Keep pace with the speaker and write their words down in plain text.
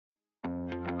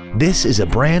This is a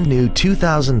brand new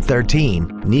 2013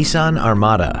 Nissan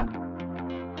Armada.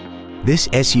 This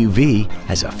SUV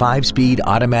has a 5-speed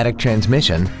automatic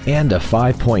transmission and a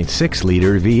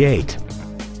 5.6-liter V8.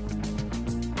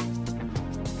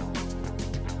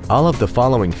 All of the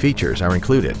following features are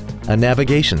included: a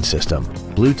navigation system,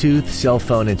 Bluetooth cell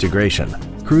phone integration,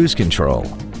 cruise control,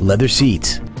 leather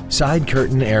seats, side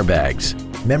curtain airbags,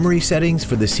 memory settings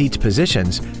for the seat's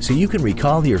positions so you can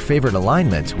recall your favorite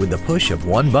alignment with the push of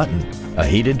one button, a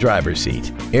heated driver's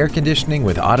seat, air conditioning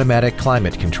with automatic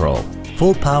climate control,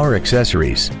 full power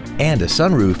accessories, and a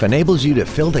sunroof enables you to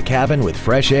fill the cabin with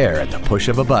fresh air at the push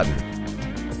of a button.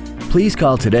 Please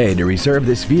call today to reserve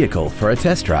this vehicle for a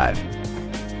test drive.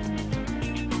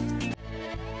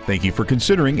 Thank you for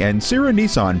considering Ancira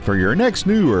Nissan for your next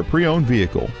new or pre-owned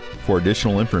vehicle. For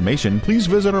additional information, please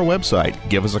visit our website,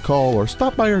 give us a call, or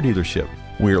stop by our dealership.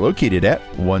 We are located at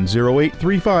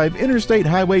 10835 Interstate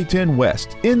Highway 10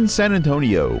 West in San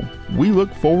Antonio. We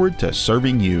look forward to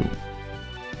serving you.